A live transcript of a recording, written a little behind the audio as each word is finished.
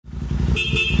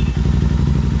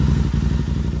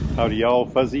Howdy y'all,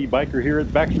 Fuzzy Biker here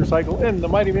at Baxter Cycle in the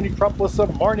mighty metropolis of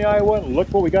Marnie, Iowa. And look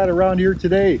what we got around here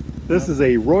today. This is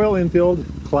a Royal Enfield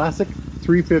Classic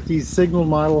 350 Signal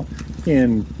model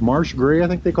in Marsh Gray, I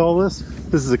think they call this.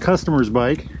 This is a customer's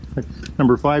bike,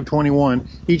 number 521.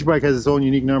 Each bike has its own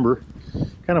unique number.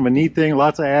 Kind of a neat thing,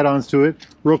 lots of add-ons to it.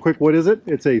 Real quick, what is it?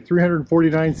 It's a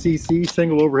 349cc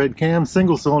single overhead cam,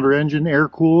 single cylinder engine, air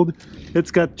cooled. It's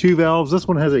got 2 valves. This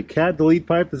one has a cat delete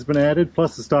pipe that's been added,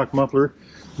 plus the stock muffler,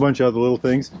 a bunch of other little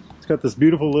things. It's got this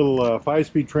beautiful little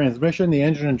 5-speed transmission. The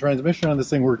engine and transmission on this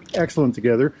thing work excellent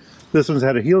together. This one's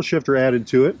had a heel shifter added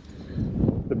to it.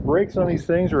 The brakes on these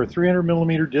things are a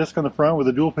 300mm disc on the front with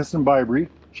a dual piston bibrake.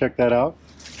 Check that out.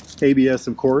 ABS,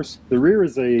 of course. The rear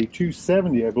is a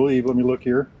 270, I believe. Let me look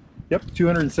here. Yep,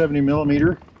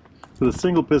 270mm with a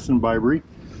single piston bibrake.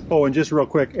 Oh, and just real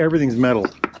quick, everything's metal.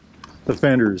 The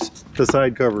fenders, the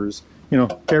side covers, you know,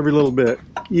 every little bit.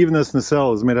 Even this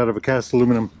nacelle is made out of a cast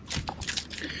aluminum.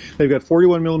 They've got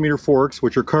 41mm forks,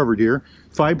 which are covered here.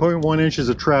 5.1 inches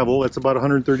of travel, that's about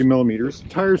 130mm.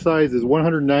 Tire size is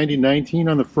 190/19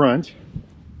 on the front.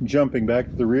 Jumping back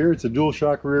to the rear, it's a dual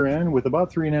shock rear end with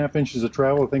about 3.5 inches of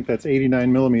travel. I think that's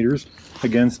 89mm.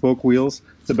 Again, spoke wheels.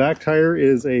 The back tire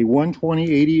is a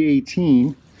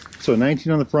 120/80/18, so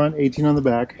 19 on the front, 18 on the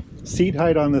back. Seat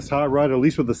height on this hot rod, at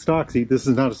least with the stock seat, this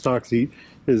is not a stock seat,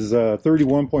 is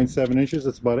 31.7 inches.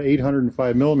 It's about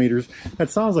 805mm.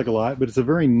 That sounds like a lot, but it's a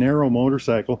very narrow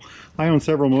motorcycle. I own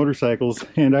several motorcycles,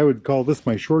 and I would call this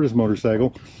my shortest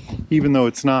motorcycle, even though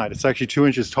it's not. It's actually 2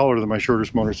 inches taller than my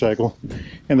shortest motorcycle.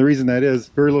 And the reason that is,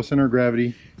 very low center of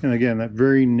gravity, and again, that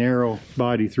very narrow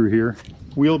body through here.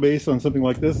 Wheelbase on something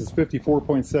like this is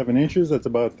 54.7 inches. That's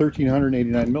about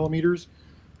 1,389mm.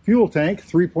 Fuel tank,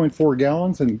 3.4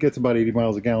 gallons, and gets about 80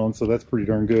 miles a gallon, so that's pretty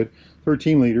darn good.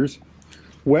 13 liters.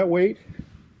 Wet weight,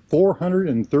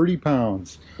 430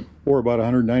 pounds, or about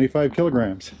 195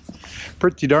 kilograms.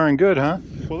 Pretty darn good, huh?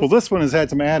 Well, this one has had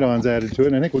some add-ons added to it,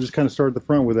 and I think we'll just kind of start at the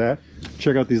front with that.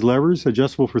 Check out these levers,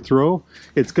 adjustable for throw.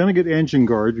 It's going to get engine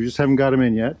guards, we just haven't got them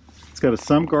in yet. It's got a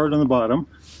sump guard on the bottom.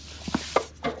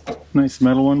 Nice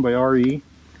metal one by RE.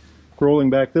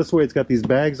 Rolling back this way, it's got these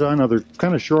bags on. Now, they're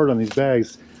kind of short on these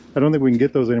bags. I don't think we can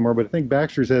get those anymore, but I think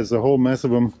Baxter's has a whole mess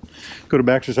of them. Go to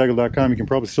baxtercycle.com, you can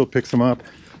probably still pick some up.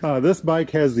 This bike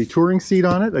has the touring seat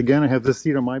on it. Again, I have this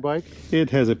seat on my bike. It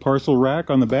has a parcel rack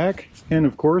on the back, and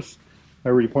of course, I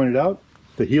already pointed out,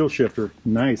 the heel shifter.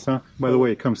 Nice, huh? By the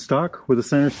way, it comes stock with a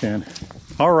center stand.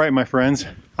 All right, my friends,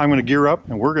 I'm gonna gear up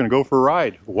and we're gonna go for a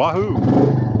ride. Wahoo!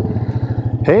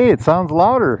 Hey, it sounds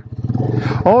louder.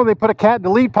 Oh, they put a cat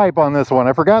delete pipe on this one.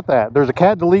 I forgot that. There's a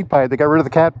cat delete pipe. They got rid of the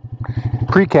cat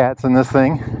pre-cats in this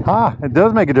thing. Ah, it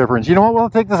does make a difference. You know what? We'll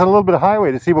take this a little bit of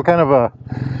highway to see what kind of a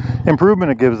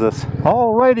improvement it gives us.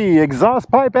 Alrighty,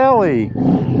 exhaust pipe alley.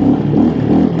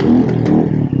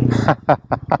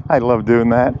 I love doing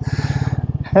that.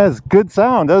 Has good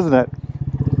sound, doesn't it?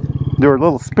 Do a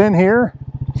little spin here.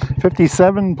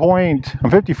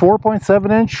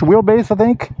 54.7 inch wheelbase, I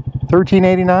think.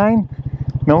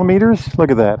 1389mm.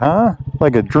 Look at that, huh?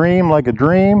 Like a dream, like a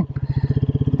dream.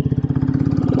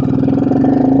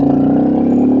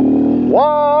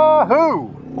 Wahoo!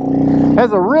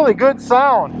 Has a really good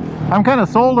sound. I'm kind of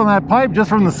sold on that pipe just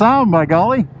from the sound, by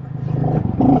golly.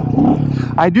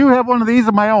 I do have one of these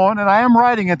of my own, and I am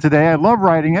riding it today. I love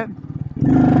riding it.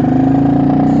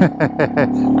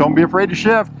 Don't be afraid to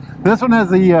shift. This one has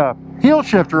the heel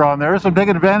shifter on there, so I'm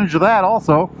taking advantage of that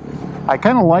also. I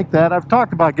kind of like that. I've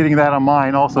talked about getting that on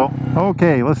mine also.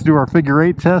 Okay, let's do our figure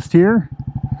 8 test here.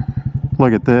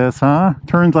 Look at this, huh?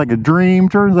 Turns like a dream,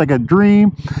 turns like a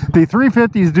dream. The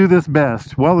 350s do this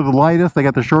best. Well, they're the lightest, they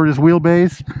got the shortest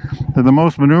wheelbase, they're the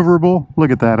most maneuverable.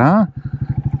 Look at that, huh?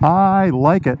 I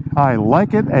like it. I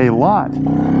like it a lot.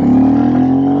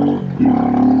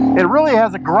 It really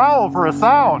has a growl for a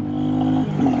sound.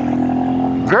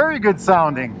 Very good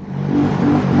sounding.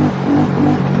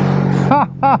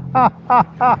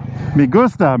 Me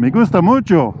gusta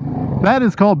mucho. That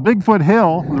is called Bigfoot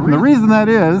Hill. The reason that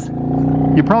is,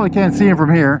 you probably can't see him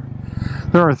from here.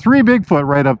 There are 3 Bigfoot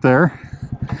right up there.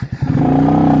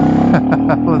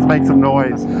 Let's make some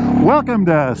noise. Welcome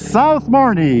to South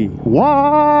Marnie.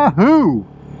 Wahoo!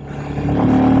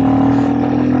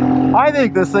 I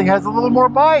think this thing has a little more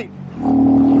bite.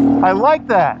 I like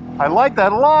that. I like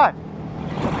that a lot.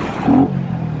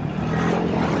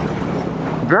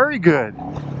 Very good.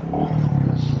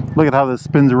 Look at how this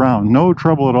spins around. No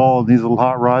trouble at all in these little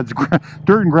hot rods.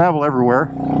 Dirt and gravel everywhere.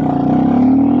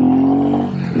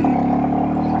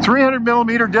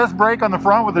 300mm disc brake on the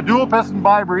front with a dual piston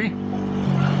bibrake.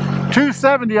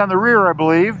 270 on the rear, I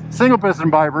believe. Single piston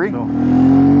bi-brake.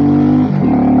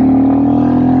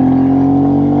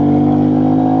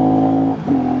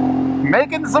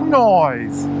 Making some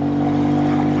noise.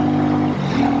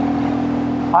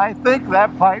 I think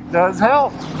that pipe does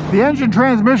help. The engine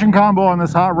transmission combo on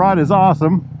this hot rod is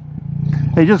awesome.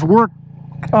 They just work,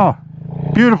 oh,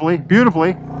 beautifully,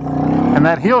 beautifully. And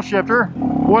that heel shifter,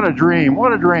 what a dream,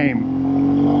 what a dream.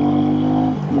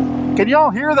 Can y'all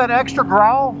hear that extra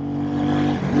growl?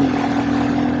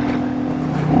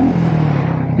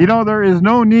 You know, there is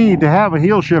no need to have a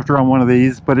heel shifter on one of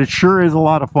these, but it sure is a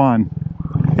lot of fun.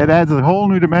 It adds a whole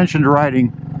new dimension to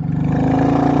riding.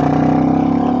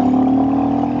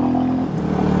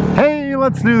 Hey,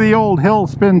 let's do the old hill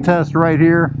spin test right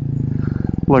here.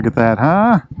 Look at that,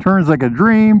 huh? Turns like a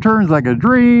dream, turns like a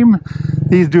dream.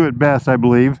 These do it best, I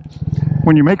believe.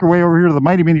 When you make your way over here to the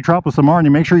Mighty Mini Tropolis of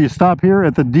Marnie, make sure you stop here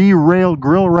at the Derailed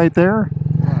Grill right there.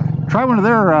 Try one of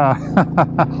their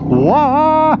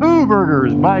Wahoo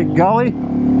burgers, by golly.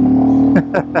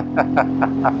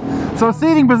 So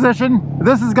seating position,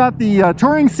 this has got the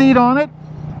touring seat on it.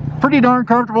 Pretty darn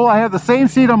comfortable. I have the same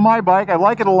seat on my bike. I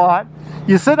like it a lot.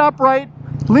 You sit upright,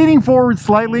 leaning forward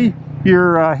slightly.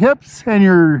 Your hips and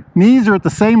your knees are at the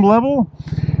same level.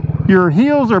 Your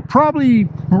heels are probably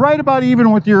right about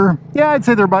even with your, yeah, I'd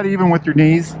say they're about even with your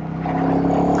knees.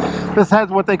 This has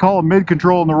what they call a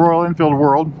mid-control in the Royal Enfield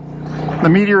world. The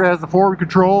Meteor has the forward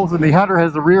controls and the Hunter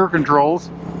has the rear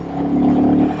controls.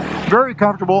 Very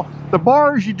comfortable. The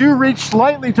bars, you do reach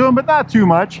slightly to them, but not too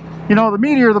much. You know, the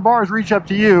Meteor, the bars reach up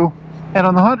to you, and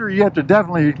on the Hunter, you have to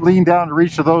definitely lean down to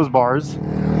reach to those bars.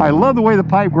 I love the way the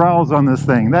pipe growls on this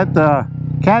thing. That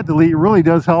cat delete really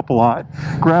does help a lot.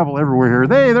 Gravel everywhere here.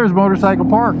 Hey, there's Motorcycle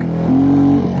Park.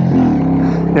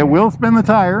 It will spin the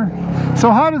tire.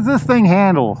 So how does this thing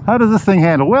handle? How does this thing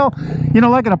handle? Well, you know,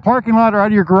 like in a parking lot or out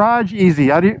of your garage, easy.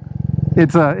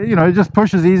 It's you know, it just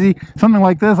pushes easy. Something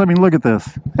like this, I mean, look at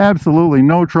this. Absolutely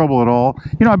no trouble at all.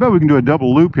 You know, I bet we can do a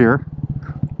double loop here.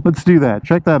 Let's do that.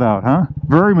 Check that out, huh?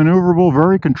 Very maneuverable,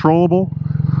 very controllable.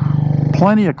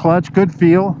 Plenty of clutch, good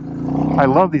feel. I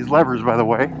love these levers, by the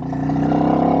way.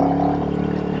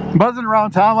 Buzzing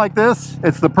around town like this,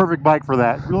 it's the perfect bike for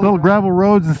that. Little gravel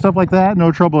roads and stuff like that,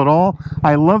 no trouble at all.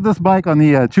 I love this bike on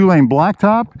the two-lane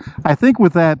blacktop. I think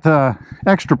with that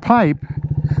extra pipe,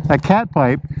 that cat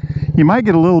pipe, you might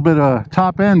get a little bit of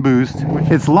top end boost.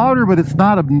 It's louder, but it's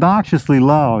not obnoxiously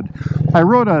loud. I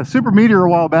rode a Super Meteor a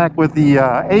while back with the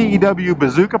AEW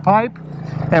bazooka pipe,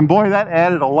 and boy, that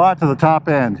added a lot to the top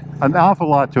end. An awful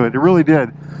lot to it, it really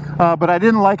did. But I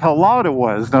didn't like how loud it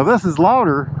was. Now this is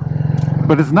louder,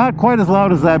 but it's not quite as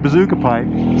loud as that bazooka pipe.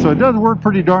 So it does work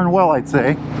pretty darn well, I'd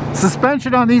say.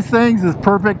 Suspension on these things is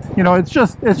perfect. You know, it's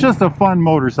just a fun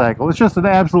motorcycle. It's just an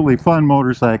absolutely fun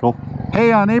motorcycle.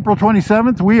 Hey, on April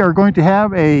 27th, we are going to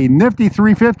have a nifty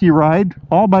 350 ride.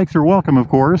 All bikes are welcome, of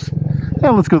course.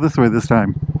 Yeah, let's go this way this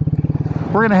time.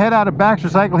 We're going to head out of Baxter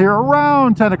Cycle here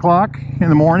around 10 o'clock in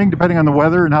the morning, depending on the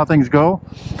weather and how things go.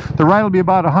 The ride will be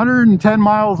about 110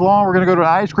 miles long. We're going to go to an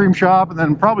ice cream shop and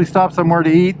then probably stop somewhere to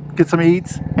eat, get some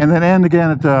eats, and then end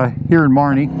again at here in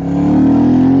Marnie.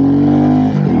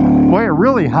 Boy, it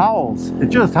really howls. It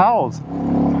just howls.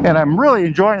 And I'm really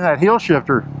enjoying that heel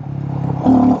shifter.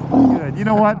 Good. You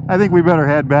know what? I think we better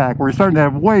head back. We're starting to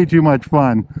have way too much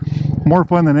fun. More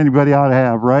fun than anybody ought to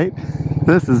have, right?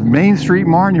 This is Main Street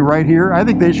Marnie right here. I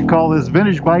think they should call this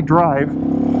Vintage Bike Drive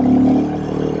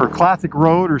or Classic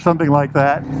Road or something like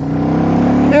that.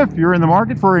 If you're in the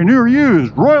market for a new or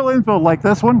used Royal Enfield like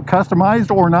this one, customized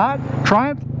or not,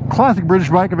 Triumph, classic British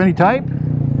bike of any type,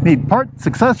 need parts,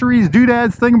 accessories,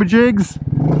 doodads, thingamajigs,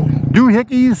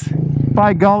 doohickeys,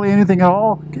 by golly, anything at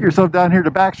all, get yourself down here to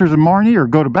Baxter's in Marnie or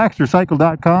go to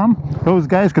baxtercycle.com. Those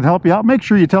guys can help you out. Make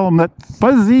sure you tell them that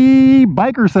Fuzzy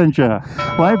Biker sent you.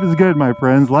 Life is good, my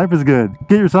friends. Life is good.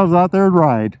 Get yourselves out there and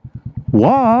ride.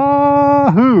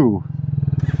 Wahoo!